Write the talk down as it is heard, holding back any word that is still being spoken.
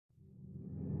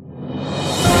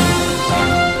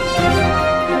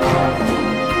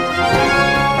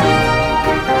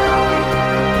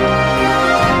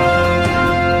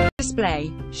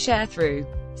Sharethrough.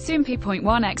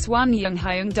 Soompi.1x1 Jung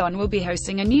Hyung Don will be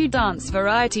hosting a new dance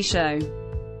variety show.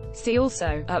 See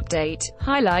also, update,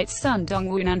 highlights Sun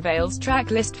Dong-woon unveils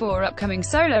track list for upcoming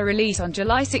solo release on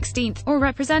July 16, or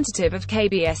representative of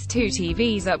KBS2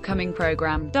 TV's upcoming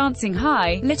program, Dancing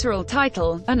High, literal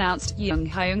title, announced, Jung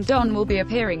Hyung Don will be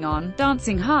appearing on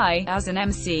Dancing High as an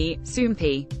MC,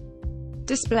 Soompi.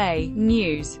 Display,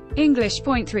 News,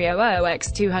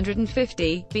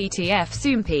 English.300x250, BTF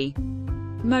Soompi.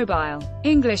 Mobile,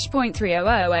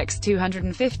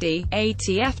 English.300x250,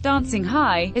 ATF Dancing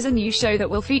High, is a new show that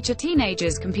will feature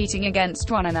teenagers competing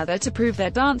against one another to prove their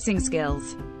dancing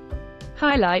skills.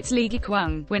 Highlights Lee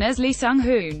Gikwang, winners Lee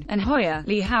Seung-hoon, and Hoya,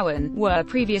 Lee Hoon, were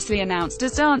previously announced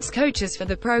as dance coaches for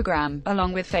the program,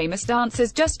 along with famous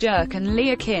dancers Just Jerk and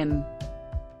Leah Kim.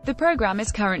 The program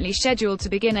is currently scheduled to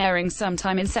begin airing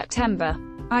sometime in September.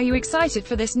 Are you excited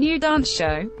for this new dance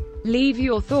show? Leave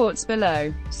your thoughts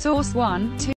below. Source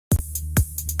 1, 2